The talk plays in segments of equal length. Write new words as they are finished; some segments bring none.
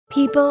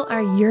People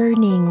are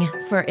yearning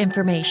for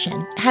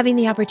information, having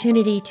the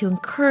opportunity to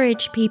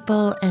encourage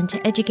people and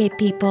to educate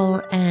people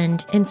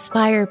and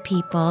inspire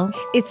people.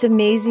 It's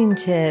amazing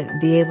to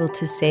be able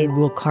to say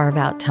we'll carve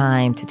out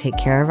time to take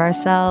care of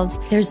ourselves.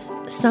 There's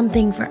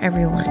something for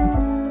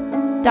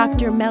everyone.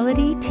 Dr.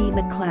 Melody T.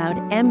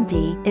 McCloud,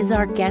 MD, is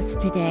our guest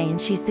today, and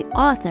she's the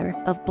author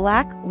of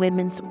Black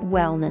Women's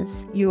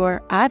Wellness,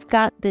 your I've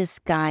Got This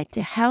Guide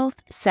to Health,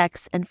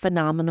 Sex, and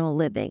Phenomenal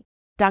Living.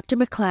 Dr.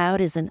 McCloud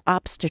is an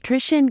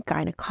obstetrician,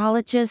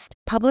 gynecologist,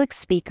 public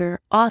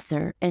speaker,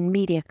 author, and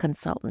media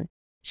consultant.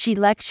 She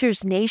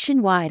lectures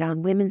nationwide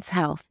on women's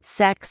health,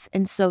 sex,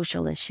 and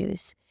social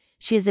issues.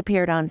 She has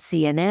appeared on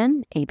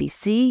CNN,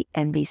 ABC,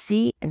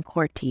 NBC, and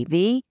Court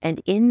TV, and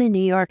in the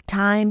New York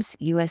Times,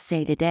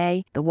 USA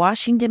Today, The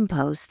Washington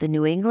Post, the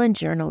New England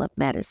Journal of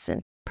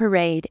Medicine,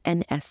 Parade,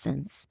 and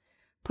Essence.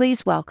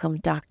 Please welcome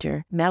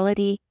Dr.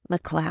 Melody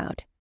McCloud.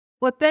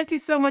 Well, thank you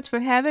so much for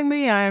having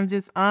me. I am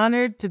just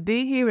honored to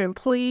be here and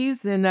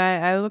pleased, and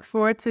I look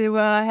forward to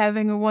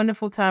having a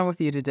wonderful time with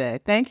you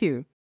today. Thank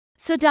you.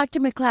 So, Dr.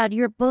 McCloud,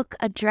 your book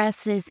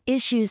addresses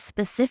issues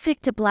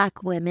specific to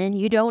Black women.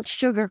 You don't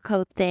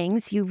sugarcoat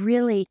things. You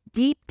really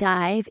deep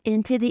dive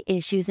into the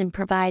issues and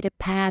provide a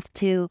path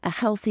to a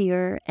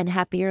healthier and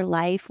happier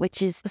life,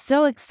 which is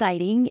so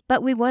exciting.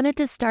 But we wanted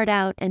to start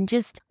out and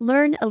just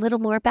learn a little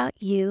more about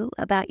you,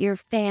 about your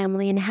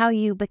family, and how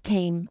you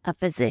became a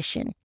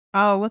physician.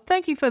 Oh, well,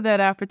 thank you for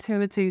that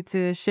opportunity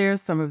to share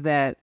some of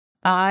that.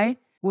 I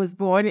was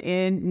born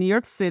in New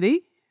York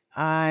City.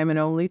 I'm an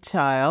only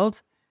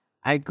child.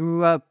 I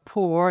grew up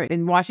poor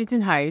in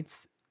Washington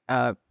Heights,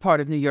 part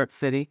of New York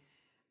City.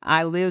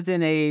 I lived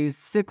in a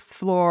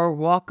 6th-floor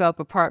walk-up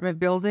apartment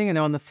building, and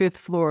on the 5th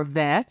floor of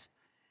that,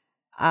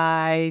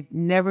 I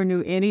never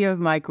knew any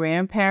of my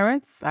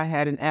grandparents. I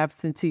had an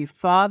absentee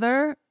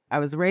father. I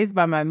was raised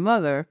by my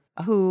mother,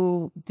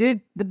 who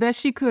did the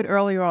best she could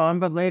earlier on,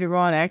 but later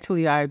on,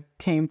 actually, I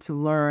came to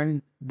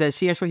learn that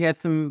she actually had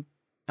some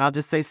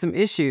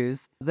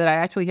issues that I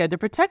actually had to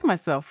protect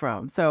myself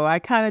from. So I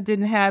kind of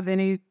didn't have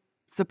any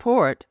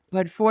support,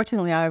 but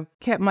fortunately, I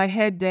kept my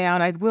head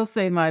down. I will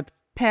say my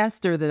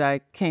pastor that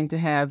I came to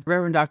have,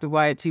 Reverend Dr.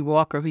 Wyatt T.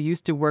 Walker, who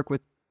used to work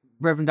with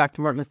Reverend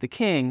Dr. Martin Luther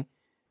King.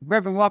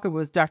 Reverend Walker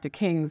was Dr.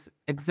 King's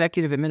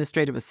executive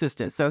administrative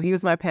assistant, so he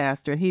was my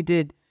pastor, and he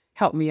did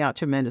help me out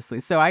tremendously.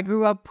 So I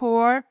grew up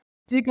poor,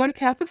 did go to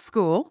Catholic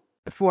school,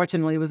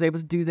 fortunately was able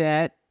to do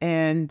that,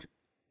 and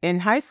in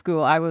high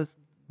school, I was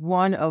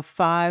one of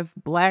 5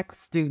 Black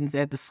students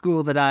at the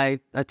school that I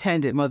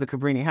attended, Mother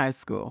Cabrini High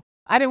School.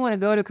 I didn't want to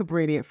go to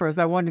Cabrini at first.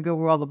 I wanted to go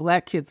where all the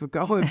Black kids were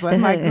going, but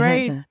my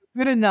grade,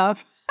 good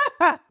enough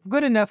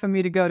for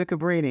me to go to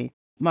Cabrini.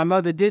 My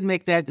mother did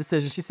make that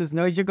decision. She says,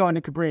 no, you're going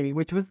to Cabrini,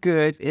 which was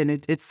good, and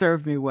it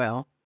served me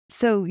well.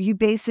 So you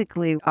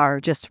basically are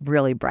just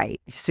really bright.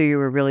 So you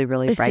were really,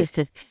 really bright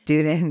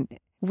student,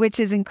 which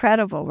is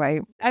incredible,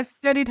 right? I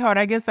studied hard.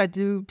 I guess I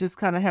do just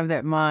kind of have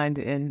that mind.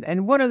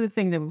 And one other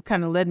thing that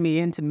kind of led me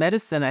into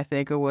medicine, I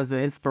think, or was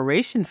an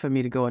inspiration for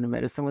me to go into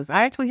medicine, was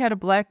I actually had a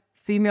Black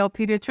female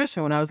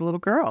pediatrician when I was a little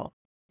girl.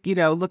 You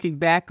know, looking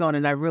back on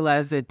it, I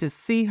realized that to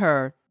see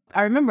her,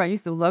 I remember I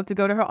used to love to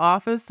go to her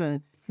office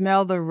and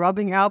smell the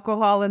rubbing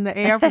alcohol in the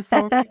air for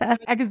so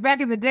because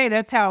back in the day,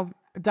 that's how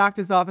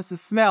doctors' offices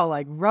smell,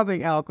 like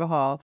rubbing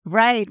alcohol.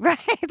 Right.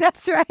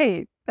 That's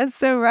right. That's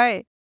so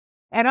right.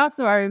 And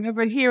also, I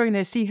remember hearing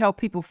that she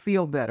helped people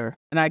feel better.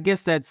 And I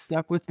guess that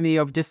stuck with me,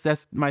 of just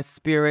that's my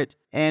spirit.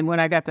 And when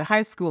I got to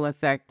high school, in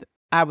fact,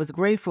 I was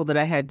grateful that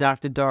I had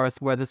Dr.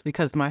 Doris Weathers,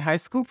 because my high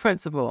school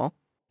principal,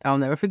 I'll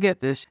never forget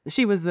this,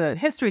 she was the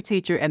history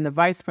teacher and the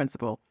vice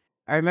principal.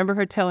 I remember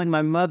her telling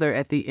my mother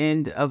at the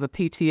end of a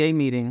PTA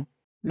meeting,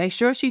 make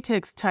sure she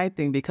takes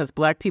typing because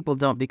Black people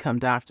don't become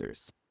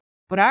doctors.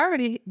 But I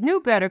already knew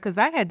better because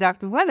I had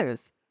Dr.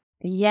 Weathers.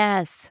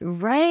 Yes,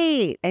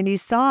 right. And you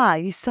saw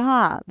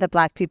that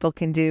Black people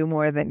can do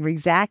more than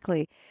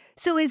exactly.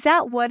 So is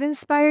that what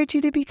inspired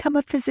you to become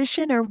a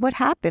physician, or what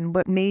happened?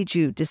 What made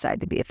you decide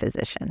to be a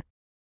physician?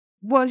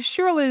 Well,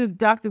 surely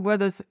Dr.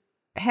 Weathers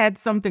had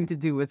something to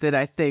do with it,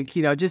 I think.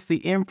 You know, just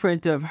the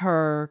imprint of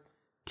her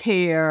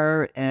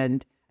care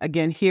and,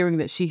 again, hearing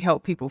that she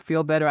helped people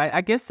feel better.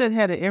 I guess that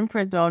had an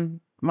imprint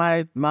on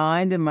my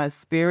mind and my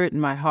spirit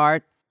and my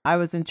heart. I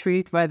was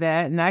intrigued by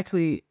that. And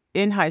actually,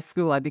 in high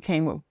school, I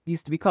became what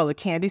used to be called a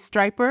candy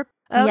striper.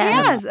 Oh,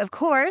 yes, of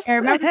course. I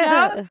remember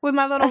that? With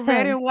my little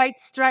red and white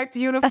striped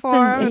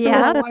uniform and the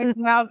little white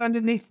blouse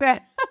underneath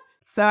that.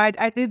 So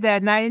I did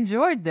that, and I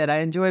enjoyed that. I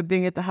enjoyed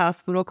being at the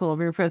hospital.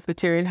 Columbia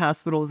Presbyterian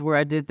Hospital is where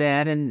I did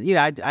that. And, you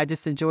know, I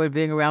just enjoyed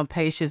being around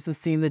patients and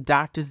seeing the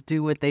doctors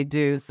do what they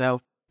do.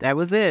 So that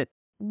was it.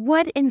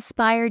 What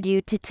inspired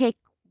you to take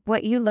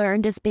what you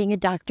learned as being a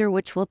doctor,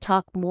 which we'll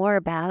talk more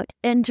about,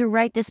 and to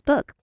write this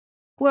book?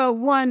 Well,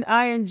 one,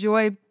 I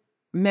enjoy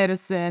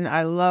medicine.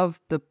 I love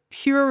the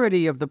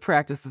purity of the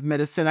practice of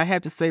medicine. I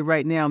have to say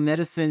right now,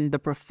 medicine, the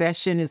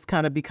profession, has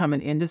kind of become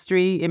an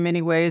industry in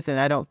many ways, and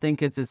I don't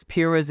think it's as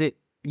pure as it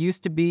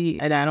used to be,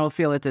 and I don't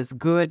feel it's as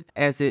good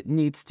as it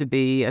needs to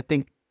be. I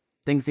think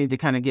things need to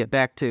kind of get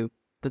back to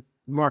the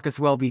Marcus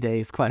Welby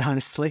days, quite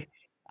honestly.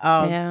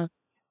 Um, Yeah.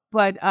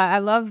 but I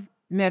love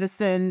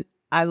medicine.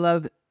 I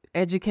love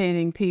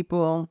educating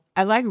people.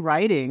 I like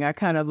writing. I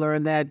kind of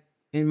learned that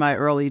in my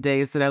early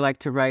days that I like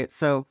to write.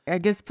 So I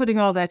guess putting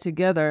all that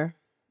together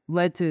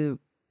led to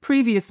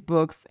previous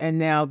books and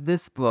now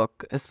this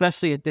book,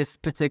 especially at this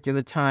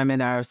particular time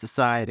in our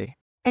society.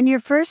 And your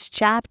first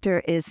chapter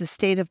is the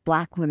state of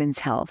Black women's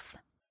health.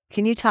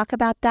 Can you talk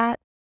about that?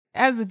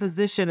 As a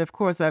physician, of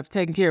course, I've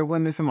taken care of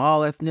women from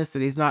all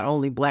ethnicities, not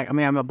only Black. I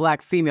mean, I'm a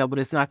Black female, but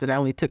it's not that I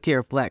only took care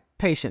of Black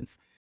patients.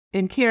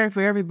 In caring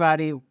for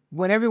everybody,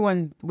 when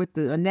everyone with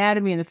the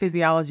anatomy and the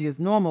physiology is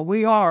normal,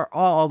 we are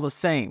all the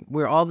same.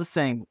 We're all the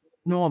same,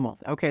 normal.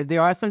 Okay,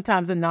 there are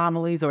sometimes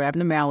anomalies or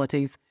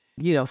abnormalities,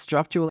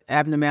 structural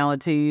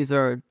abnormalities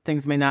or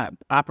things may not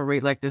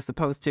operate like they're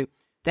supposed to.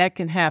 That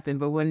can happen,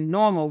 but when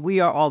normal, we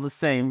are all the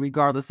same,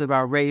 regardless of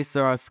our race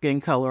or our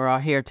skin color or our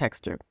hair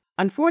texture.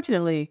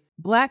 Unfortunately,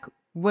 Black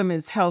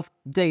women's health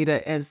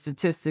data and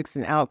statistics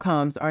and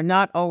outcomes are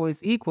not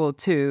always equal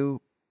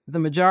to the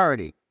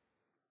majority.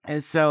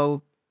 And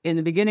so in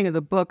the beginning of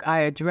the book,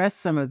 I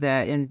addressed some of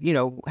that and,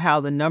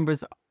 how the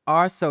numbers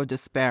are so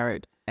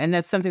disparate. And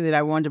that's something that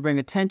I wanted to bring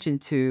attention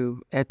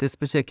to at this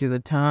particular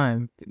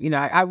time.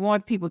 I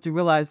want people to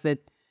realize that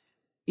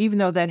even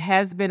though that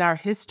has been our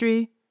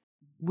history,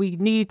 we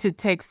need to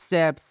take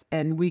steps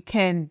and we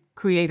can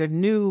create a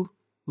new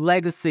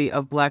legacy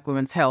of Black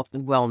women's health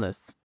and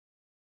wellness.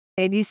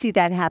 And you see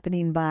that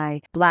happening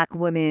by Black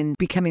women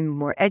becoming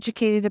more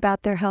educated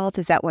about their health?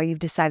 Is that why you've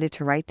decided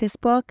to write this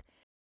book?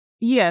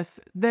 Yes,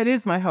 that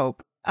is my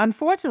hope.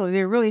 Unfortunately,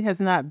 there really has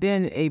not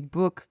been a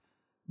book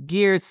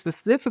geared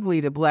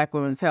specifically to Black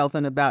women's health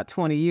in about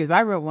 20 years.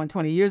 I wrote one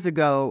 20 years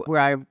ago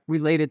where I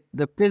related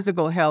the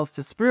physical health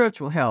to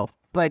spiritual health,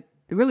 but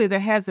really there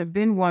hasn't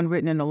been one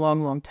written in a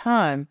long, long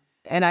time.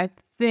 And I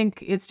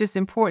think it's just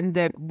important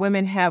that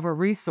women have a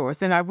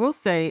resource. And I will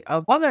say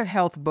of other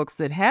health books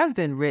that have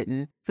been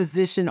written,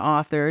 physician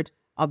authored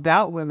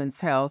about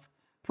women's health,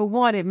 for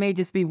one, it may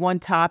just be one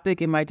topic.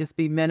 It might just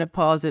be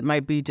menopause. It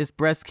might be just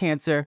breast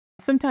cancer.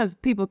 Sometimes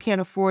people can't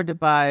afford to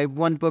buy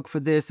one book for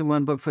this and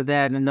one book for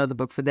that and another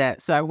book for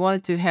that. So I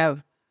wanted to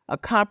have a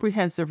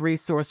comprehensive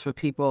resource for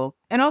people.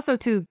 And also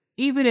to,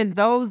 even in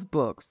those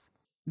books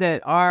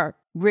that are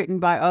written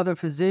by other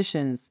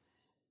physicians,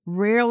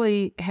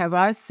 rarely have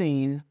I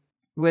seen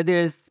where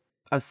there's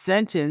a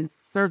sentence,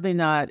 certainly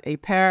not a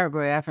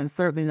paragraph, and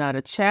certainly not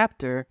a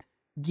chapter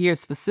geared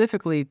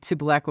specifically to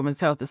Black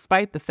women's health,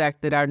 despite the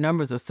fact that our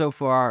numbers are so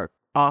far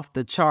off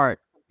the chart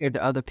compared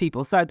to other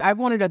people. So I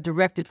wanted a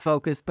directed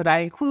focus, but I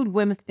include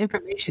women's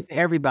information for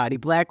everybody,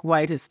 Black,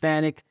 white,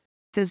 Hispanic.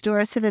 As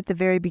Dora said at the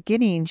very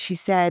beginning, she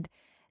said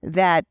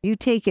that you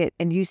take it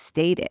and you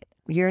state it.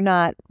 You're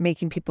not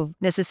making people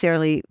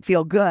necessarily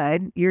feel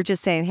good. You're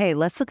just saying, hey,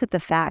 let's look at the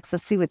facts.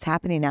 Let's see what's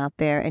happening out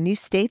there. And you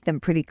state them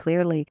pretty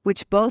clearly,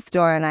 which both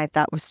Dora and I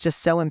thought was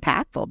just so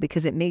impactful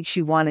because it makes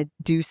you want to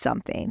do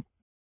something.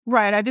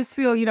 Right. I just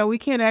feel, we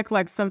can't act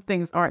like some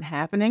things aren't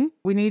happening.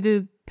 We need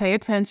to pay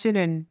attention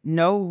and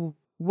know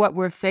what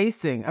we're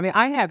facing. I mean,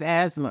 I have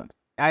asthma.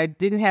 I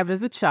didn't have it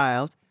as a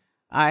child.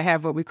 I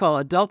have what we call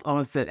adult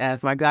onset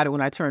asthma. I got it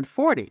when I turned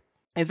 40.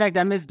 In fact,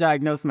 I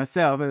misdiagnosed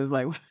myself. It was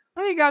like,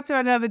 let me go to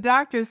another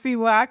doctor and see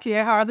why I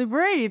can't hardly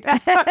breathe.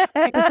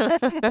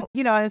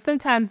 And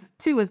sometimes,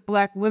 too, as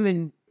Black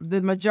women,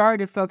 the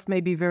majority of folks may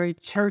be very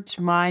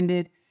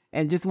church-minded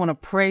and just want to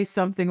pray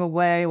something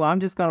away. Well, I'm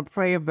just going to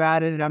pray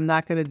about it and I'm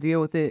not going to deal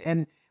with it.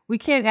 And we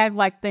can't act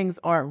like things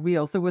aren't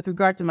real. So with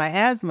regard to my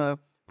asthma,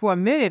 for a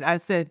minute, I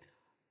said,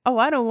 oh,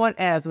 I don't want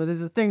asthma.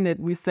 There's a thing that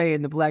we say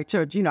in the Black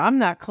church, I'm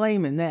not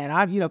claiming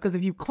that. Because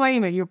if you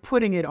claim it, you're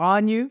putting it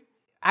on you.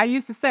 I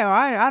used to say,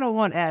 I don't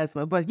want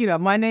asthma, but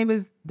my name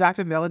is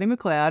Dr. Melody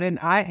McCloud and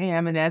I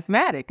am an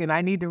asthmatic and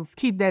I need to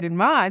keep that in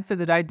mind so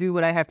that I do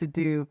what I have to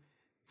do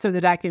so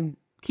that I can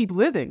keep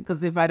living.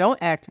 Because if I don't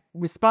act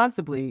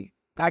responsibly,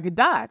 I could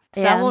die.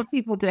 So I want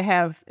people to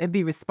have and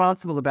be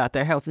responsible about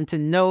their health and to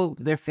know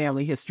their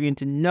family history and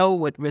to know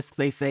what risks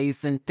they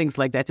face and things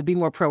like that, to be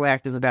more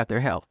proactive about their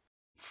health.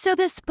 So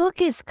this book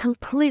is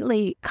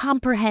completely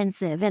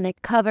comprehensive and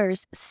it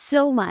covers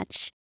so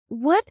much.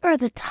 What are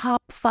the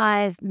top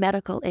 5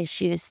 medical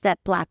issues that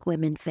Black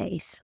women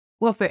face?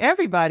 Well, for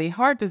everybody,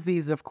 heart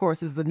disease, of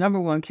course, is the number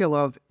one killer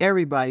of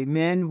everybody,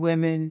 men,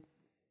 women,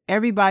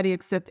 everybody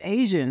except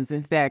Asians.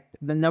 In fact,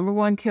 the number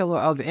one killer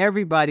of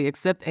everybody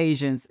except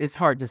Asians is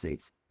heart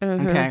disease.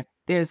 Mm-hmm. Okay.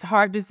 There's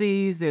heart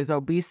disease, there's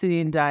obesity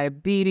and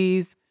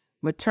diabetes,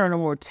 maternal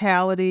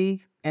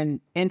mortality and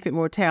infant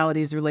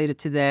mortality is related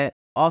to that.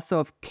 Also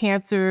of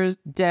cancer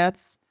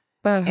deaths,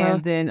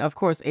 and then, of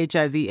course,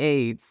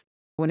 HIV/AIDS.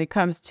 When it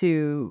comes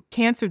to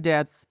cancer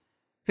deaths,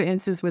 for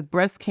instance, with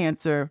breast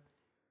cancer,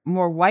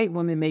 more white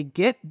women may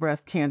get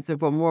breast cancer,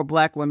 but more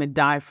Black women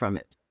die from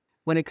it.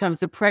 When it comes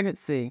to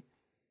pregnancy,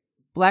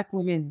 Black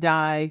women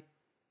die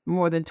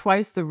more than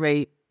twice the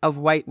rate of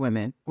white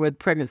women with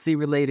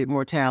pregnancy-related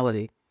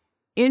mortality.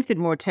 Infant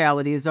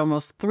mortality is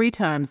almost 3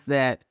 times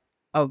that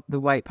of the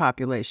white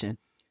population.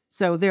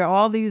 So there are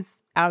all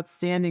these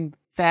outstanding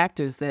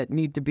factors that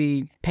need to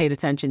be paid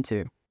attention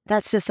to.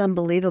 That's just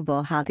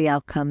unbelievable how the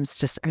outcomes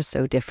just are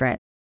so different.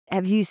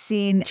 Have you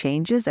seen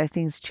changes? Are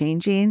things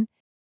changing?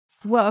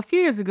 Well, a few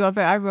years ago, in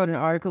fact, I wrote an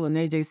article in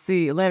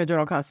AJC, Atlanta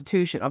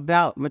Journal-Constitution,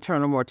 about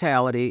maternal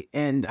mortality.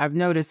 And I've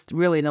noticed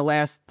really in the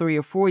last 3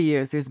 or 4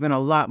 years, there's been a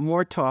lot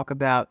more talk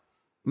about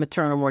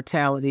maternal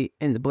mortality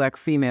in the Black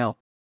female.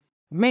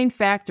 The main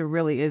factor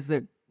really is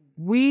that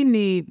we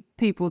need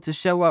people to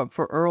show up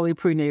for early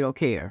prenatal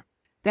care.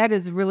 That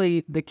is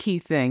really the key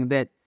thing,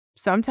 that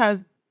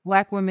sometimes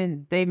Black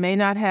women, they may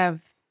not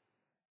have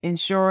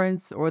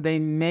insurance or they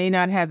may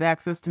not have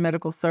access to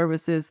medical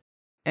services.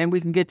 And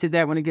we can get to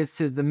that when it gets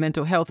to the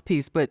mental health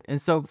piece,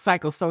 and so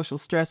psychosocial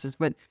stressors.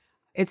 But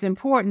it's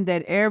important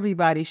that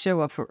everybody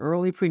show up for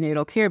early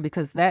prenatal care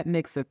because that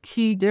makes a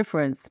key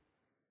difference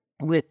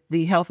with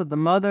the health of the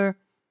mother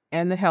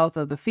and the health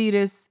of the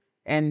fetus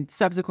and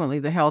subsequently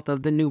the health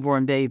of the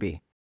newborn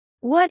baby.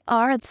 What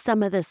are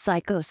some of the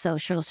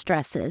psychosocial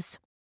stresses?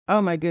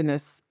 Oh my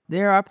goodness,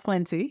 there are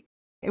plenty,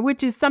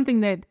 which is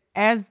something that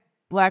as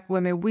Black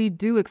women, we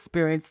do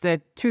experience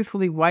that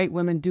truthfully white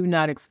women do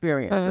not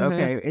experience.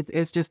 Okay,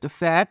 it's just a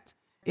fact.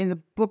 In the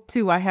book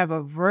too, I have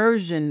a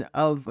version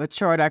of a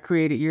chart I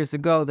created years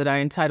ago that I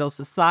entitled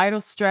Societal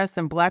Stress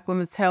and Black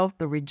Women's Health,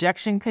 the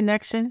Rejection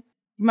Connection.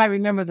 You might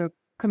remember the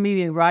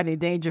comedian Rodney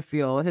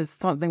Dangerfield. His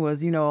something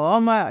was,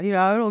 oh my, I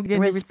don't get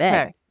any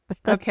respect.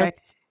 Okay.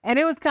 And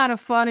it was kind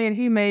of funny, and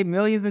he made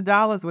millions of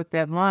dollars with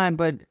that line.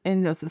 But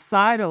in the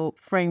societal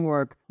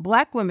framework,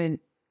 Black women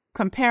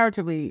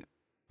comparatively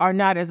are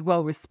not as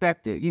well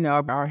respected.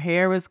 Our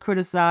hair is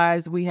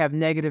criticized. We have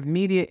negative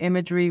media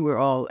imagery. We're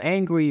all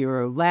angry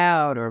or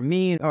loud or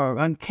mean or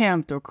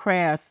unkempt or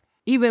crass.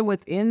 Even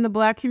within the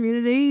Black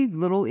community,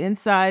 little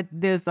inside,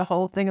 there's the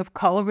whole thing of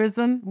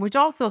colorism, which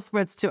also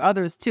spreads to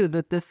others too,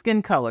 the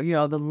skin color.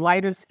 The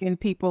lighter skinned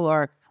people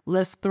are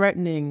less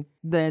threatening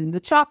than the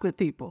chocolate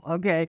people,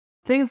 okay?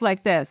 Things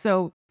like that.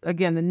 So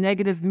again, the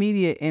negative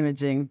media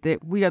imaging,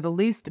 that we are the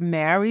least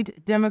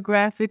married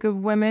demographic of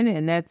women,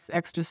 and that's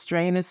extra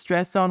strain and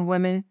stress on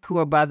women who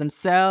are by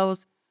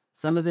themselves.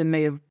 Some of them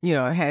may have,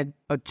 had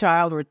a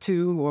child or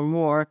two or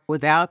more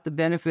without the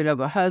benefit of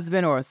a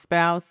husband or a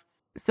spouse.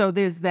 So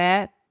there's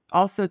that.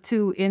 Also,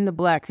 too, in the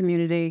Black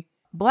community,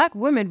 Black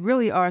women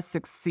really are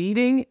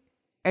succeeding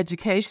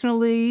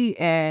educationally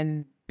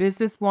and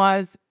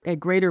business-wise at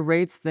greater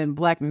rates than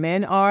Black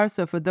men are.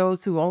 So for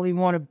those who only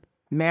want to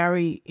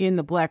marry in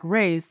the Black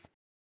race,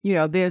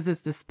 there's this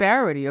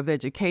disparity of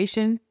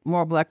education.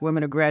 More Black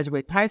women are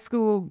graduating high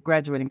school,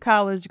 graduating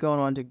college, going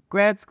on to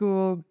grad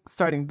school,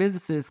 starting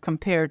businesses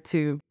compared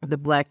to the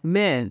Black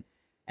men.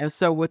 And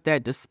so with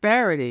that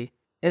disparity,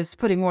 it's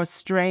putting more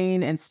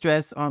strain and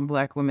stress on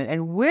Black women.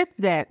 And with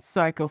that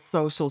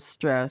psychosocial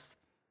stress,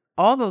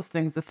 all those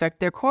things affect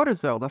their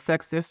cortisol,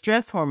 affects their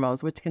stress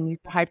hormones, which can lead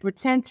to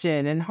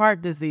hypertension and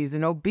heart disease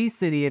and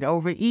obesity and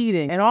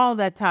overeating, and all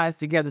that ties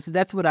together. So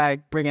that's what I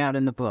bring out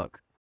in the book.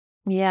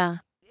 Yeah.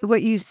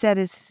 What you said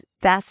is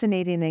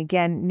fascinating.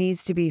 Again,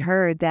 needs to be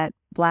heard that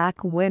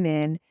Black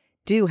women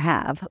do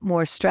have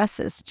more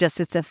stresses. Just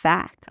it's a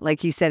fact.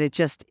 Like you said, it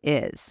just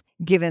is.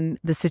 Given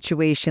the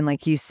situation,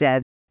 like you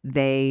said,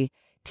 they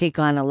take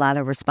on a lot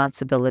of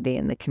responsibility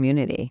in the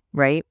community,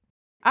 right?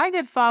 I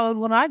get followed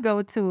when I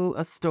go to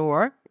a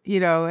store,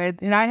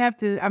 and I have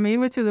to,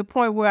 even to the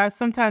point where I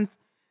sometimes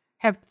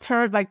have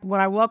turned, like when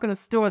I walk in a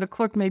store, the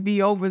clerk may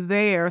be over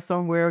there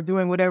somewhere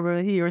doing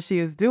whatever he or she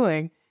is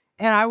doing.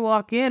 And I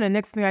walk in and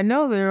next thing I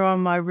know, they're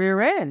on my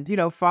rear end,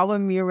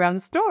 following me around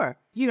the store.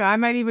 I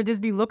might even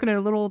just be looking at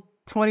a little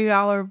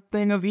 $20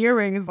 thing of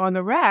earrings on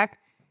the rack.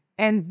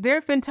 And there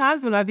have been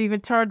times when I've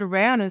even turned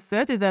around and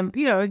said to them,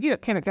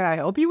 can I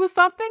help you with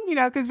something?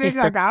 Because they're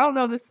like, I don't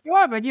know the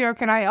store, but,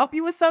 can I help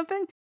you with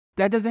something?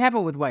 That doesn't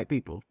happen with white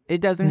people.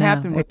 It doesn't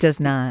happen. It does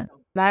not.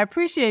 And I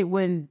appreciate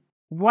when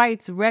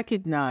whites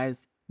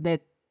recognize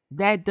that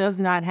that does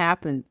not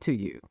happen to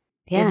you.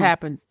 Yeah. It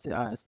happens to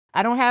us.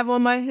 I don't have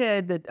on my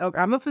head that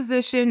I'm a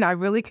physician. I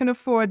really can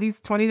afford these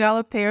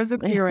 $20 pairs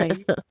of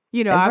earrings.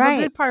 I'm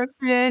a good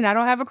person. I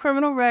don't have a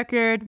criminal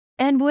record.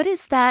 And what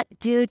does that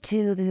do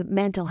to the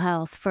mental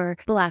health for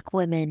Black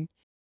women?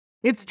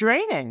 It's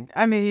draining.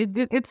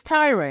 It's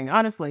tiring.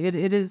 Honestly, it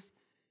is.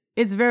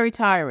 It's very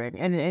tiring.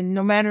 And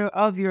no matter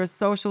of your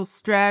social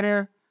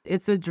strata,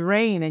 it's a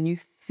drain and you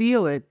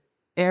feel it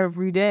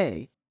every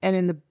day. And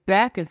in the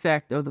back, in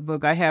fact, of the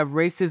book, I have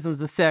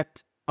racism's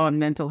effect on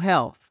mental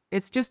health.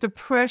 It's just a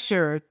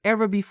pressure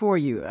ever before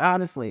you,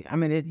 honestly.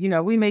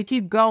 We may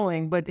keep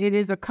going, but it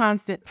is a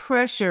constant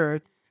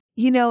pressure.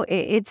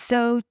 It's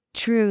so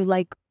true.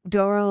 Like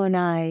Doro and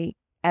I,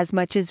 as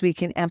much as we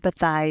can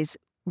empathize,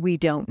 we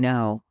don't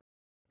know.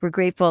 We're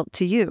grateful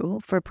to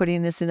you for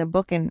putting this in a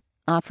book and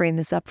offering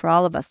this up for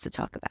all of us to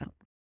talk about.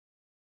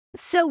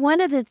 So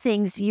one of the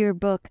things your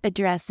book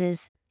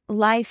addresses,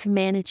 life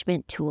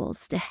management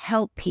tools to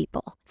help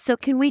people. So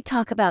can we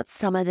talk about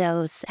some of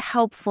those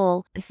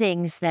helpful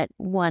things that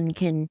one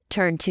can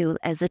turn to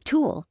as a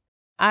tool?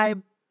 I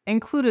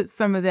included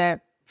some of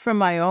that from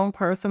my own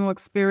personal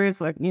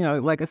experience.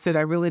 Like I said,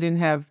 I really didn't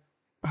have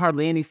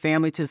hardly any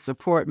family to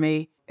support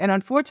me. And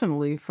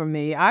unfortunately for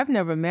me, I've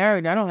never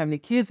married. I don't have any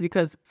kids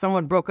because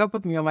someone broke up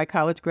with me on my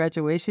college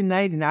graduation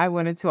night and I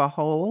went into a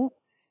hole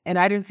and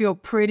I didn't feel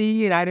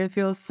pretty and I didn't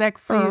feel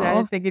sexy and I Oh.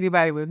 didn't think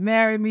anybody would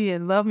marry me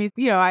and love me.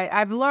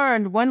 I've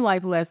learned one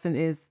life lesson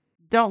is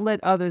don't let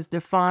others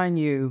define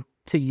you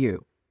to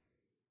you,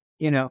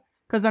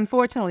 because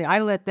unfortunately I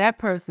let that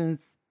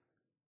person's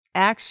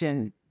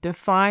action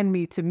define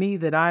me to me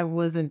that I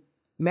wasn't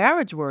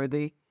marriage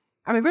worthy.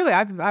 I mean, really,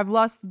 I've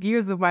lost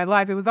years of my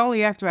life. It was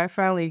only after I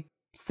finally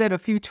said a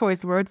few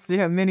choice words to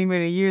him many,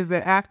 many years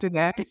after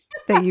that.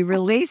 That you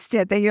released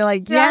it, that you're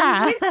like,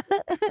 Yeah, yeah.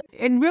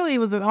 And really, it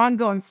was an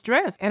ongoing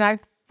stress. And I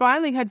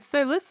finally had to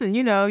say, listen,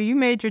 you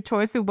made your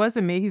choice. It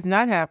wasn't me. He's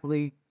not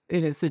happily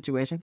in his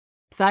situation.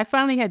 So I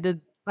finally had to,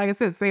 like I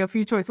said, say a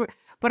few choice words.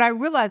 But I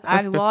realized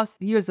I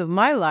lost years of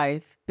my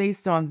life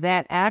based on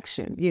that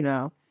action,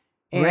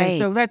 And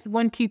so Right. that's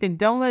one key thing.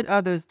 Don't let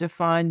others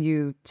define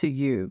you to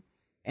you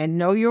and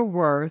know your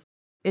worth.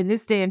 In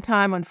this day and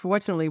time,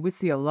 unfortunately, we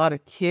see a lot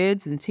of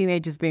kids and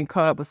teenagers being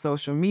caught up with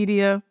social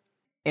media,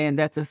 and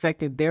that's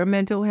affected their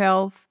mental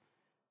health.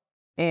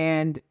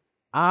 And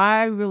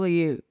I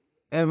really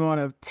am on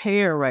a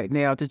tear right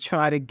now to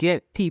try to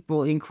get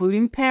people,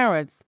 including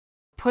parents,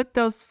 put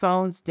those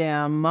phones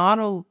down,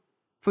 model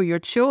for your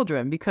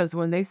children, because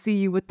when they see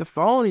you with the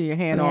phone in your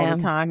hand all Yeah.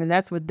 the time, and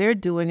that's what they're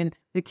doing, and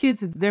the kids,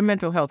 their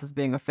mental health is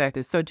being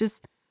affected. So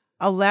just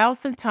allow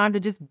some time to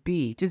just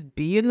be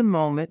in the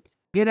moment,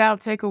 get out,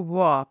 take a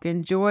walk,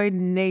 enjoy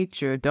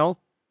nature. Don't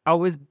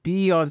always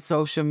be on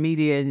social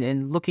media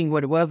and looking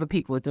what other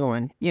people are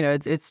doing.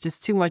 It's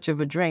just too much of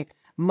a drain.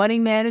 Money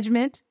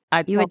management, I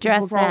You tell people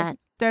address that.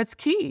 that's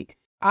key.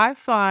 I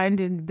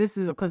find, and this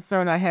is a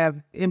concern I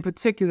have in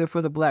particular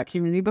for the Black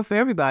community, but for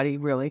everybody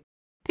really,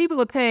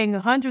 people are paying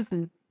hundreds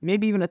and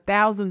maybe even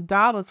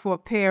 $1,000 for a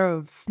pair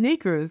of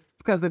sneakers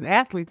because an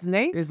athlete's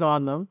name is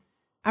on them.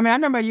 I mean, I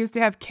remember I used to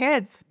have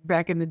kids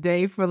back in the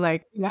day for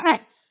like,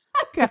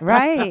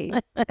 Right.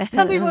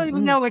 some people don't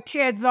even know what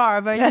kids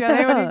are, but they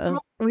already.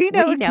 We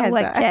know We what know kids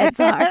what are. kids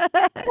are.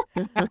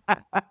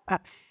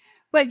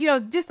 But,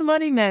 just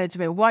money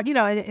management,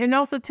 and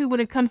also too, when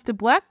it comes to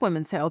Black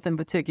women's health in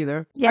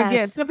particular. Again,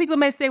 Yes. some people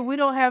may say, we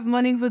don't have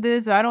money for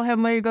this. I don't have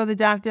money to go to the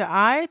doctor.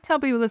 I tell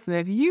people, listen,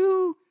 if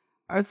you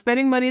are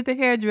spending money at the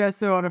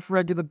hairdresser on a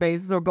regular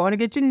basis or going to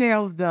get your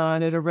nails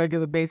done at a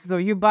regular basis, or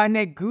you're buying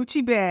that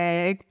Gucci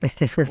bag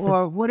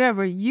or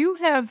whatever, you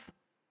have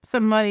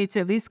some money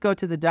to at least go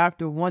to the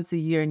doctor once a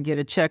year and get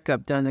a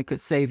checkup done that could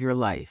save your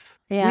life.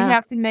 Yeah. We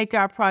have to make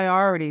our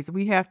priorities.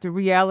 We have to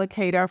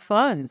reallocate our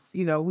funds.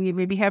 We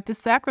maybe have to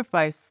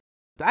sacrifice.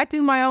 I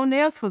do my own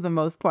nails for the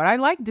most part. I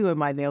like doing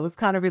my nails. It's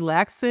kind of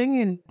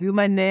relaxing and do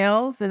my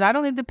nails. And I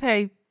don't need to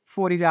pay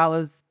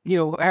 $40,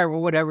 or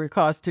whatever it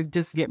costs to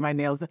just get my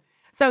nails done.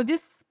 So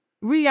just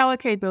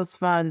reallocate those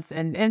funds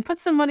and put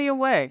some money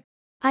away.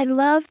 I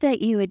love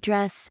that you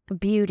address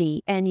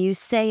beauty and you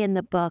say in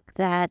the book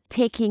that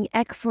taking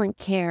excellent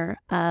care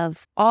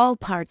of all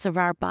parts of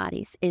our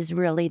bodies is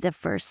really the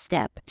first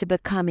step to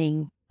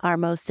becoming our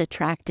most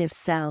attractive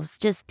selves,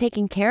 just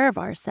taking care of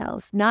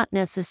ourselves, not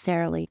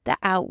necessarily the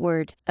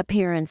outward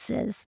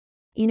appearances.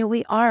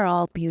 We are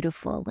all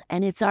beautiful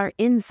and it's our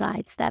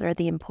insides that are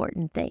the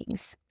important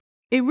things.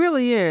 It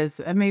really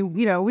is. I mean,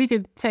 we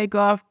could take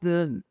off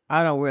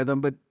I don't wear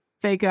them, but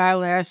fake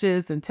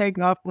eyelashes and take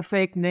off the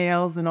fake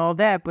nails and all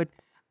that. But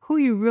who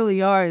you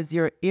really are is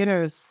your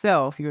inner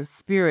self, your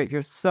spirit,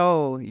 your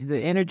soul, the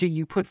energy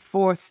you put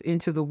forth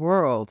into the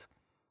world,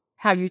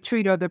 how you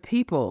treat other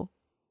people,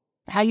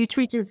 how you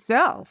treat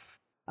yourself.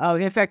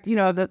 In fact,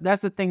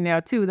 that's the thing now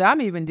too, that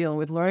I'm even dealing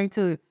with, learning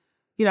to,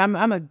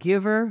 I'm a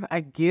giver. I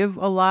give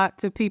a lot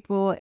to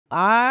people.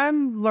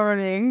 I'm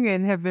learning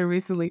and have been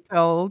recently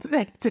told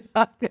that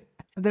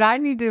I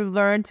need to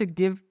learn to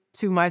give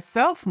to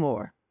myself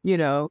more,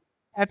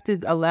 have to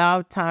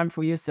allow time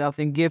for yourself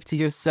and give to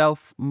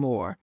yourself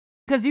more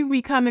because you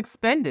become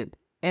expended.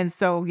 And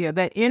so,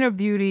 that inner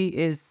beauty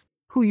is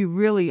who you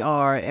really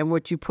are and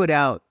what you put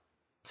out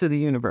to the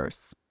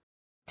universe.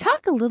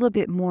 Talk a little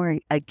bit more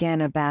again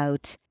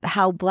about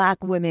how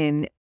Black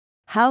women,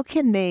 how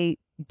can they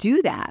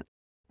do that?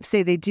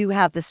 Say they do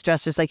have the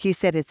stressors. Like you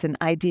said, it's an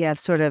idea of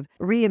sort of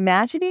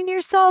reimagining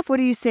yourself. What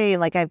do you say?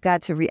 Like, I've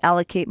got to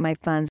reallocate my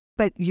funds,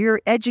 but you're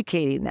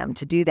educating them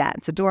to do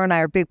that. So Dora and I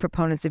are big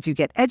proponents. If you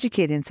get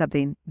educated in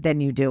something, then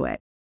you do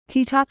it. Can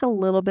you talk a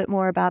little bit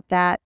more about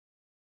that?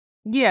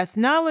 Yes,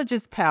 knowledge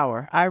is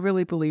power. I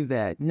really believe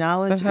that.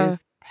 Knowledge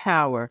is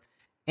power.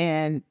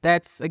 And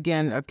that's,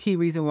 again, a key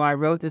reason why I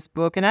wrote this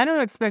book. And I don't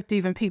expect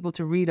even people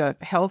to read a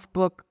health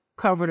book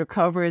cover to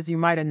cover as you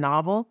might a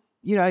novel.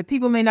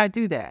 People may not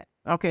do that.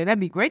 Okay, that'd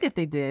be great if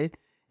they did.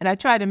 And I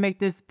tried to make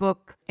this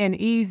book an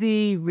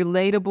easy,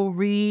 relatable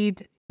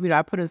read.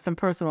 I put in some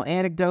personal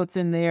anecdotes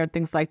in there,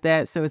 things like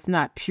that. So it's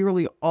not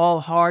purely all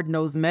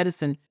hard-nosed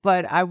medicine.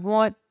 But I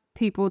want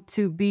people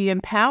to be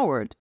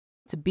empowered,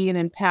 to be an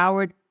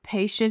empowered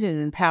patient,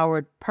 an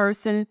empowered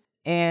person.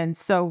 And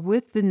so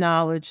with the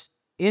knowledge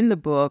in the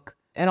book,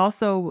 and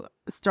also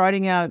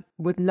starting out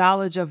with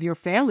knowledge of your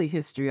family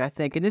history, I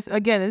think. And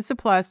this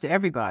applies to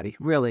everybody,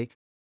 really.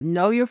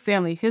 Know your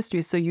family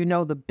history so you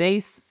know the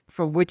base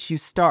from which you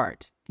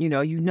start. You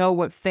know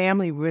what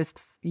family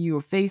risks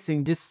you're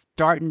facing just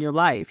starting your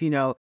life.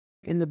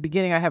 In the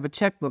beginning, I have a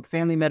checkbook,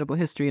 family medical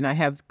history, and I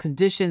have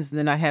conditions, and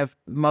then I have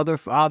mother,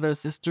 father,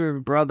 sister,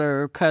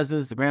 brother,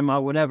 cousins, grandma,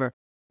 whatever.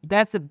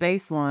 That's a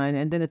baseline.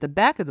 And then at the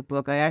back of the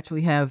book, I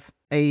actually have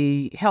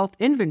a health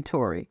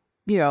inventory.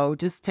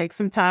 Just take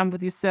some time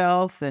with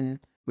yourself and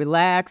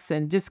relax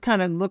and just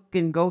kind of look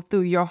and go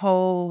through your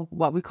whole,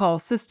 what we call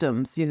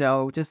systems,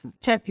 just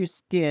check your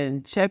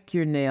skin, check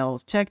your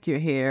nails, check your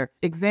hair,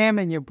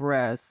 examine your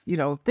breasts,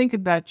 think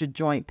about your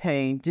joint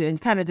pain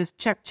and kind of just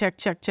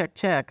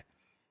check.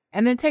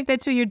 And then take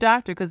that to your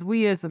doctor, because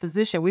we as a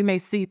physician, we may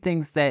see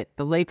things that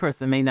the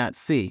layperson may not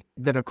see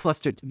that are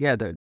clustered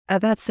together. Oh,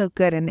 that's so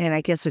good. And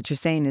I guess what you're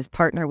saying is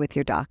partner with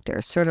your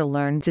doctor, sort of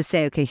learn to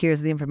say, okay,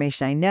 here's the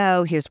information I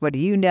know, here's what do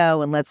you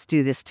know, and let's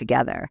do this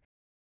together.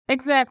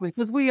 Exactly,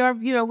 because we are,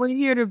 we're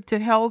here to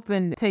help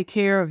and take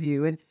care of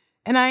you.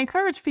 And I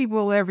encourage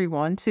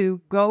everyone,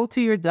 to go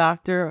to your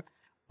doctor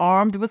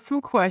armed with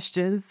some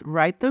questions,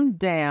 write them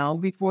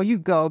down before you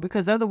go,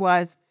 because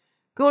otherwise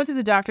going to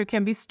the doctor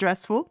can be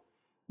stressful.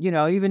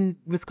 Even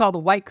what's called the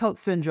white coat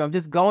syndrome,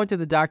 just going to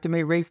the doctor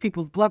may raise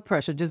people's blood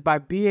pressure just by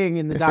being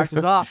in the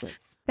doctor's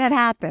office. That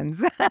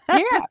happens.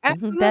 Yeah,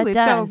 absolutely.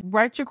 So does.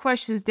 write your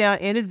questions down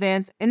in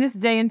advance. In this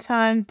day and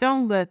time,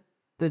 don't let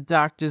the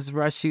doctors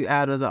rush you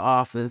out of the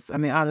office. I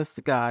mean, honest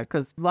to God,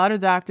 because a lot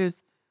of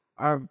doctors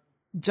are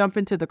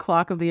jumping to the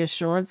clock of the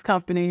insurance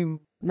company.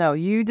 No,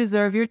 you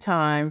deserve your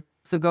time.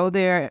 So go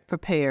there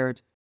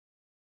prepared.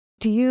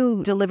 Do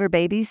you deliver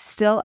babies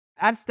still?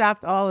 I've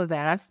stopped all of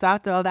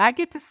that. I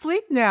get to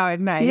sleep now at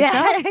night.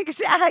 Yeah,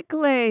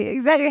 exactly.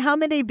 How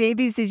many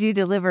babies did you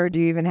deliver? Do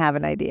you even have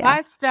an idea?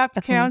 I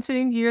stopped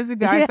counting years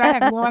ago.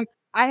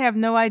 I have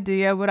no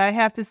idea. But I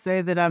have to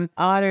say that I'm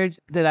honored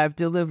that I've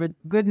delivered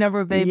a good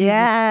number of babies.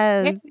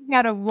 Yes. I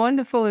had a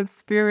wonderful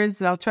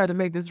experience, and I'll try to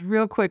make this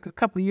real quick. A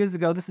couple of years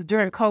ago, this is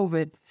during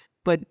COVID,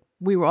 but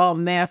we were all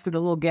masked at a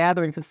little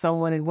gathering for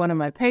someone, and one of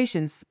my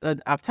patients,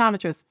 an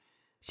optometrist,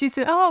 she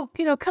said, "Oh,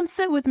 come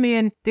sit with me."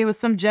 And there was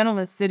some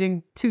gentleman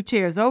sitting 2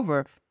 chairs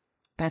over.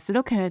 And I said,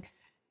 "Okay."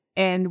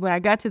 And when I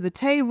got to the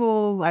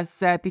table, I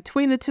sat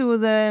between the two of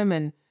them.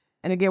 And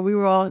again, we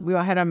all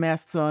had our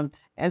masks on.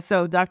 And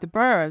so Dr.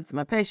 Burns,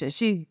 my patient,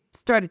 she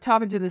started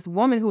talking to this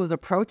woman who was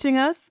approaching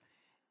us.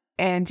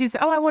 And she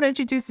said, "Oh, I want to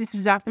introduce you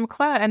to Dr.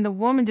 McCloud." And the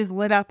woman just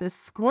let out this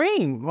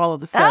scream all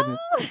of a sudden.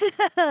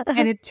 Oh.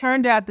 And it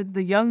turned out that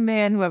the young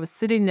man who I was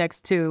sitting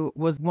next to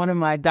was one of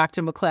my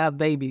Dr. McCloud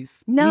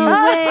babies. No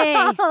way.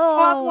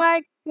 Oh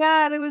my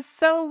God, it was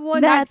so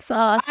wonderful. That's I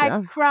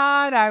awesome.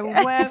 cried, I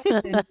wept.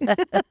 And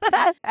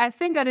I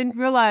think I didn't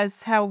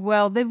realize how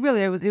well it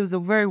was a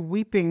very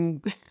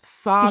weeping,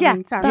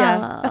 sobbing time.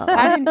 Yeah.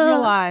 I didn't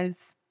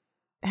realize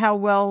how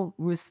well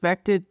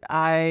respected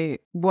I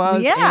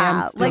was, Yeah,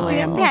 am, still like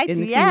the am impact,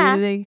 in the yeah.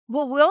 community.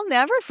 Well, we'll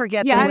never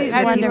forget Yeah, the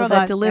I women didn't that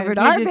realize delivered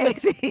that. our You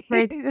just-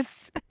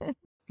 babies.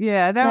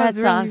 Yeah, that was That's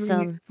really, really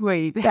awesome.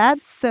 sweet.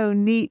 That's so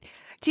neat.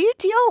 Do you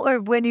deal,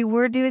 or when you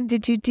were doing,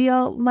 did you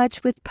deal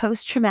much with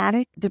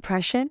post-traumatic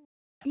depression?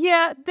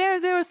 Yeah, there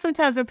were some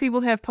times where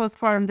people have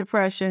postpartum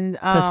depression.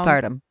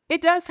 Postpartum.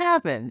 It does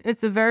happen.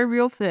 It's a very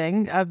real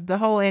thing. The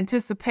whole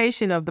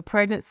anticipation of the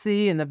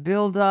pregnancy and the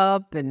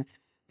build-up and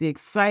the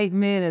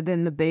excitement, and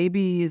then the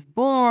baby is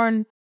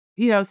born.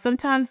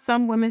 Sometimes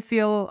some women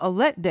feel a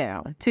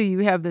letdown too. You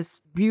have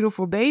this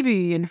beautiful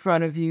baby in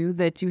front of you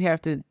that you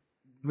have to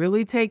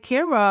really take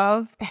care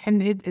of.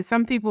 And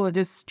some people are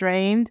just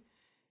strained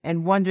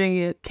and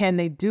wondering, can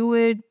they do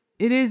it?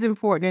 It is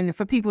important, and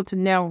for people to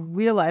now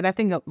realize, I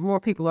think more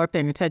people are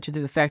paying attention to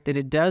the fact that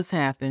it does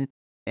happen,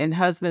 and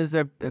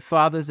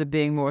fathers are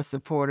being more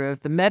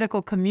supportive. The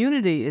medical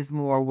community is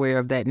more aware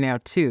of that now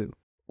too.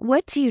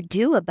 What do you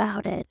do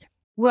about it?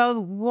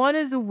 Well, one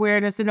is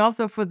awareness, and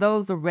also for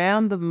those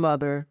around the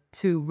mother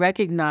to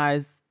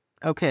recognize,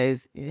 okay,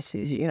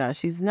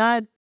 she's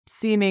not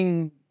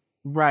seeming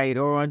right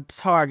or on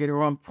target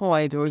or on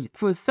point, or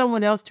for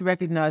someone else to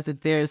recognize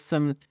that there's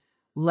some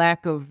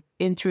lack of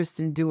interest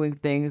in doing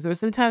things, or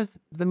sometimes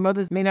the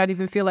mothers may not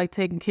even feel like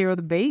taking care of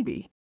the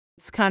baby.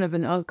 It's kind of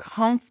an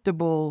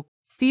uncomfortable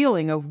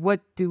feeling of, what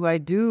do I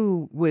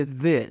do with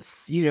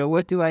this?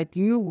 What do I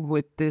do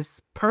with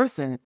this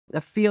person?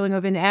 A feeling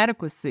of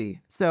inadequacy.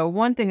 So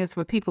one thing is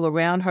for people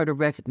around her to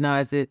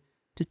recognize it,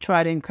 to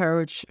try to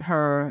encourage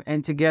her,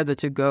 and together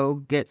to go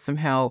get some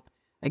help.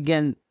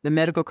 Again, the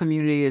medical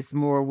community is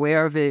more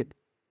aware of it.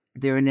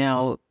 There are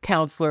now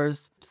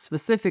counselors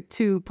specific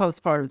to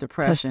postpartum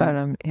depression.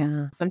 Postpartum,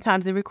 yeah.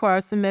 Sometimes it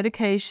requires some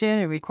medication,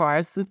 it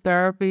requires some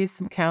therapy,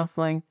 some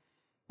counseling,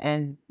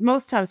 and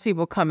most times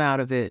people come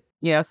out of it.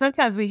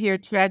 Sometimes we hear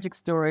tragic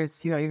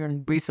stories,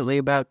 even recently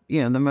about,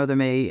 the mother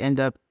may end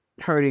up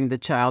hurting the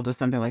child or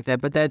something like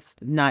that, but that's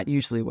not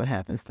usually what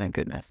happens, thank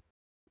goodness.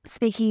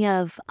 Speaking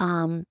of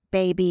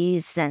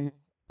babies and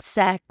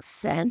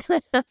sex and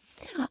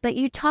but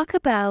you talk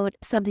about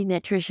something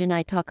that Tricia and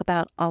I talk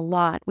about a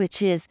lot,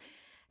 which is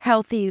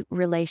healthy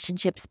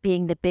relationships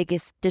being the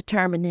biggest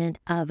determinant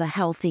of a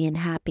healthy and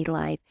happy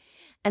life.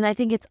 And I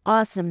think it's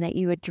awesome that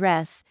you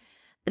address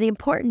the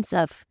importance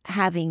of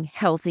having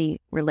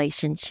healthy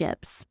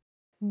relationships.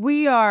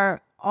 We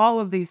are all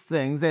of these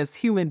things as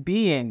human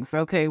beings.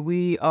 Okay,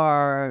 we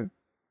are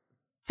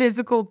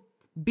physical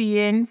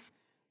beings.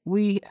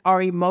 We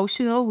are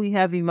emotional. We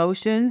have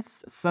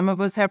emotions. Some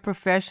of us have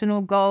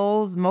professional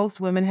goals. Most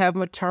women have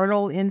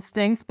maternal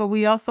instincts, but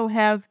we also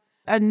have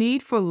a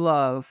need for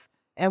love.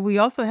 And we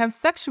also have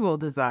sexual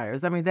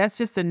desires. I mean, that's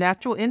just a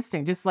natural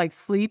instinct, just like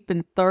sleep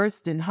and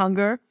thirst and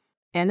hunger.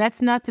 And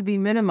that's not to be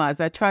minimized.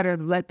 I try to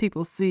let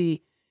people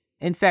see,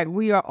 in fact,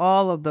 we are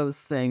all of those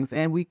things,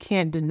 and we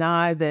can't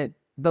deny that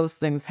those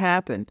things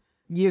happen.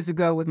 Years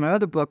ago with my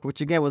other book,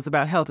 which again was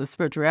about health and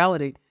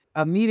spirituality,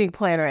 a meeting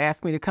planner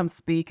asked me to come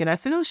speak, and I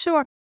said, oh,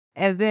 sure.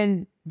 And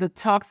then the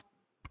talks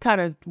kind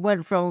of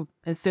went from,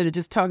 instead of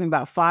just talking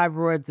about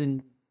fibroids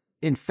and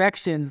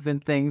infections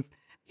and things,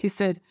 she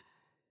said,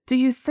 do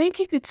you think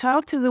you could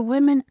talk to the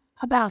women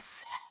about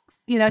sex?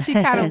 You know, she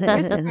kind of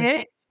whispered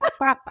it.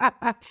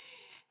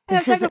 And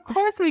I said, of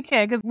course we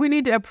can, because we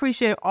need to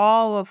appreciate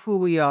all of who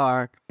we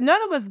are.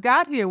 None of us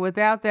got here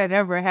without that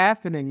ever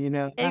happening, you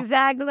know.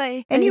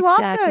 Exactly. And you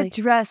also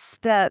address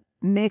the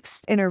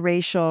mixed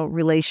interracial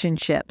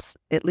relationships,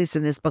 at least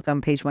in this book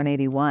on page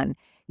 181.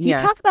 You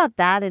talk about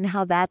that and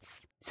how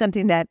that's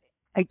something that,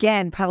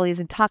 again, probably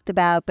isn't talked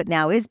about, but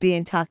now is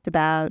being talked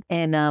about,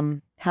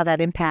 and how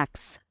that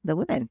impacts the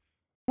women.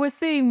 We're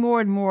seeing more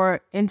and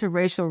more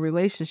interracial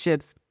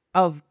relationships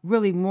of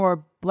really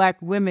more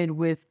Black women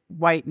with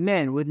white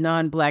men, with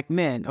non-Black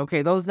men.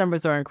 Okay, those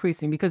numbers are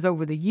increasing because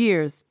over the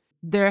years,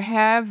 there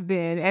have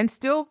been, and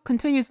still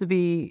continues to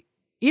be,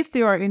 if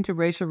there are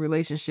interracial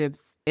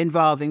relationships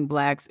involving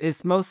Blacks,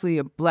 it's mostly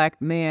a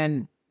Black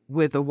man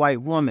with a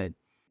white woman.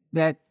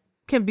 That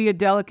can be a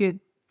delicate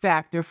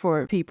factor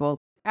for people.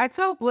 I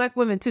tell Black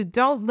women too,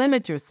 don't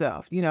limit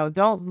yourself. You know,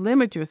 don't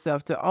limit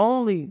yourself to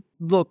only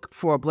look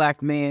for a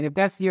Black man. If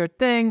that's your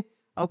thing,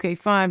 okay,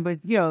 fine. But,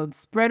 you know,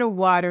 spread a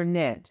wider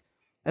net,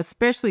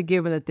 especially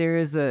given that there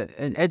is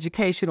an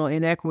educational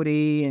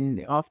inequity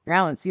and off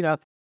balance. You know,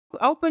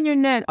 open your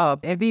net up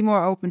and be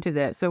more open to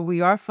that. So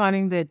we are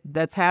finding that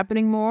that's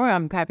happening more.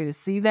 I'm happy to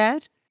see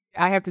that.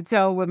 I have to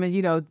tell women,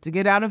 you know, to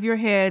get out of your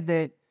head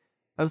that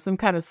of some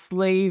kind of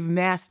slave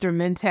master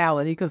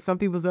mentality, because some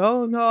people say,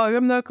 oh, no,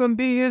 I'm not going to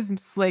be his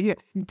slave.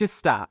 Just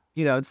stop.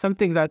 You know, some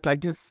things are like,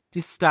 just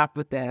stop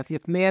with that.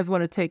 If mans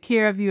want to take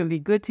care of you and be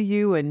good to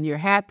you and you're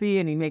happy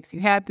and he makes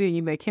you happy and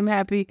you make him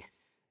happy,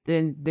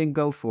 then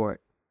go for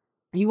it.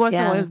 You want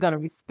someone who's going to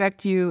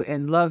respect you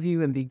and love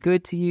you and be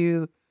good to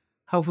you,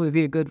 hopefully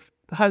be a good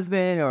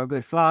husband or a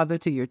good father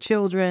to your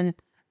children.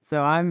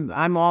 So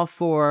I'm all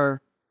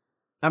for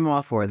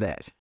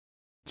that.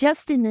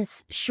 Just in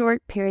this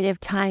short period of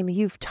time,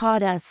 you've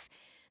taught us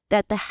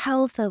that the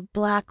health of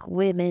Black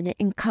women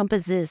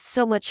encompasses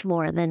so much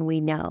more than we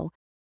know.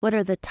 What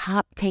are the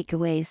top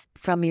takeaways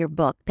from your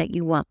book that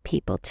you want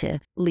people to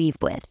leave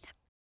with?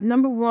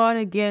 Number one,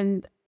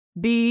 again,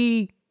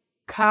 be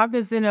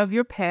cognizant of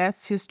your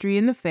past history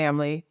in the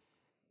family.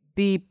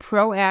 Be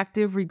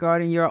proactive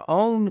regarding your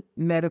own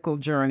medical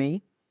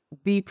journey.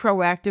 Be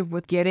proactive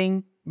with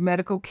getting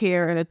medical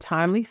care in a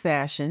timely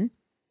fashion.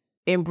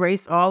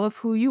 Embrace all of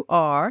who you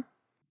are.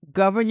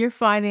 Govern your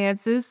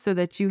finances so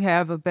that you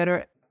have a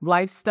better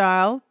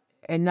lifestyle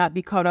and not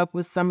be caught up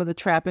with some of the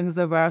trappings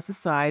of our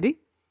society.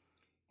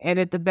 And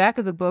at the back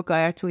of the book, I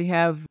actually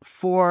have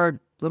 4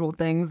 little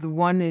things.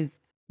 One is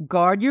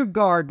guard your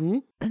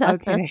garden.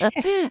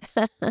 Okay.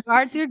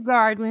 Guard your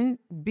garden,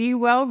 be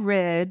well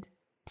read,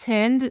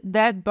 tend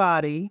that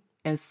body,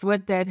 and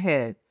sweat that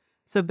head.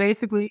 So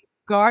basically,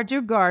 guard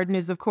your garden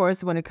is, of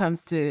course, when it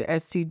comes to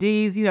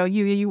STDs, you know,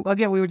 you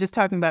again, we were just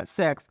talking about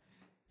sex.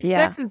 Yeah.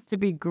 Sex is to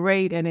be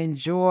great and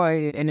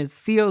enjoyed, and it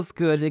feels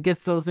good. It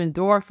gets those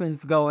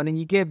endorphins going, and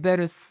you get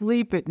better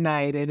sleep at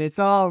night, and it's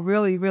all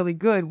really, really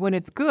good when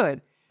it's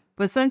good.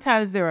 But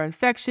sometimes there are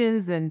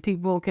infections, and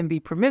people can be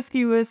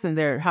promiscuous, and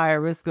they're at higher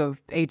risk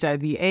of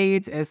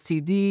HIV/AIDS,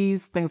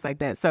 STDs, things like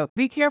that. So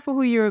be careful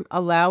who you're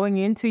allowing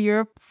into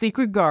your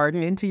secret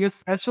garden, into your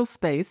special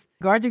space.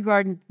 Guard your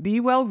garden, be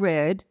well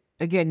read.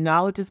 Again,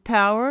 knowledge is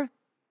power.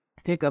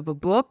 Pick up a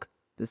book,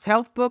 this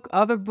health book,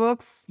 other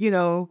books, you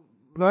know,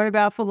 learn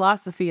about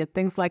philosophy and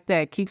things like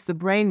that. It keeps the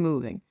brain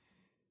moving.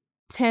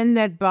 Tend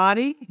that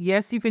body.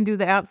 Yes, you can do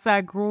the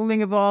outside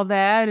grooming of all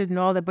that and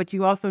all that, but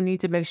you also need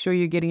to make sure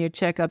you're getting your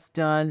checkups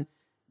done,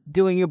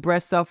 doing your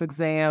breast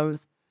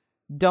self-exams.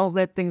 Don't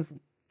let things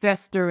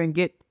fester and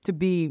get to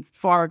be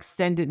far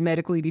extended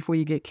medically before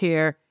you get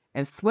care.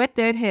 And sweat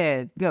that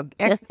head. You know,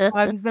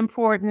 exercise is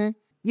important.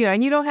 You know,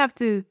 and you don't have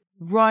to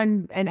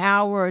run an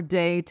hour a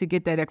day to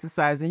get that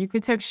exercise. And you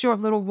can take short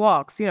little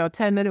walks, you know,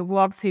 10-minute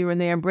walks here and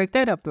there and break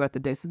that up throughout the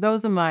day. So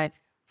those are my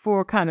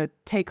 4 kind of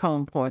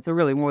take-home points. Or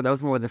really more, that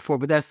was more than 4,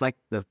 but that's like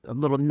the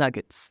little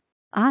nuggets.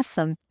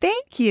 Awesome.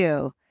 Thank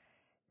you.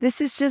 This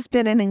has just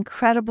been an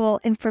incredible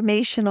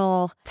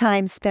informational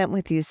time spent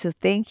with you. So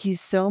thank you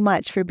so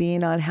much for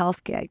being on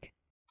Health Gig.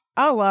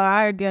 Oh, well,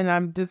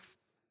 I'm just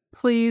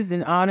pleased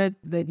and honored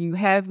that you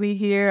have me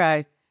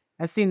here.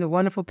 I've seen the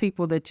wonderful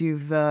people that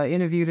you've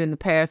interviewed in the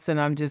past,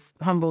 and I'm just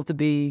humbled to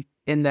be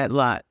in that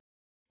lot.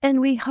 And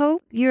we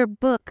hope your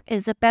book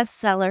is a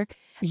bestseller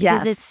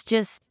because it's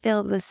just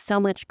filled with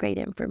so much great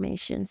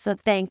information. So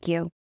thank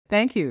you.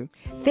 Thank you.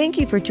 Thank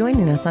you for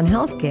joining us on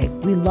Health Gig.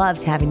 We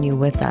loved having you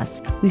with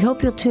us. We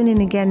hope you'll tune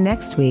in again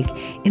next week.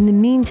 In the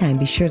meantime,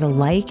 be sure to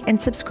like and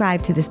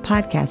subscribe to this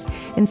podcast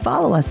and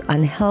follow us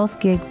on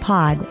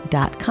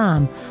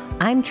healthgigpod.com.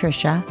 I'm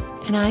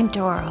Trisha. And I'm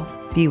Doro.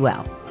 Be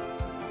well.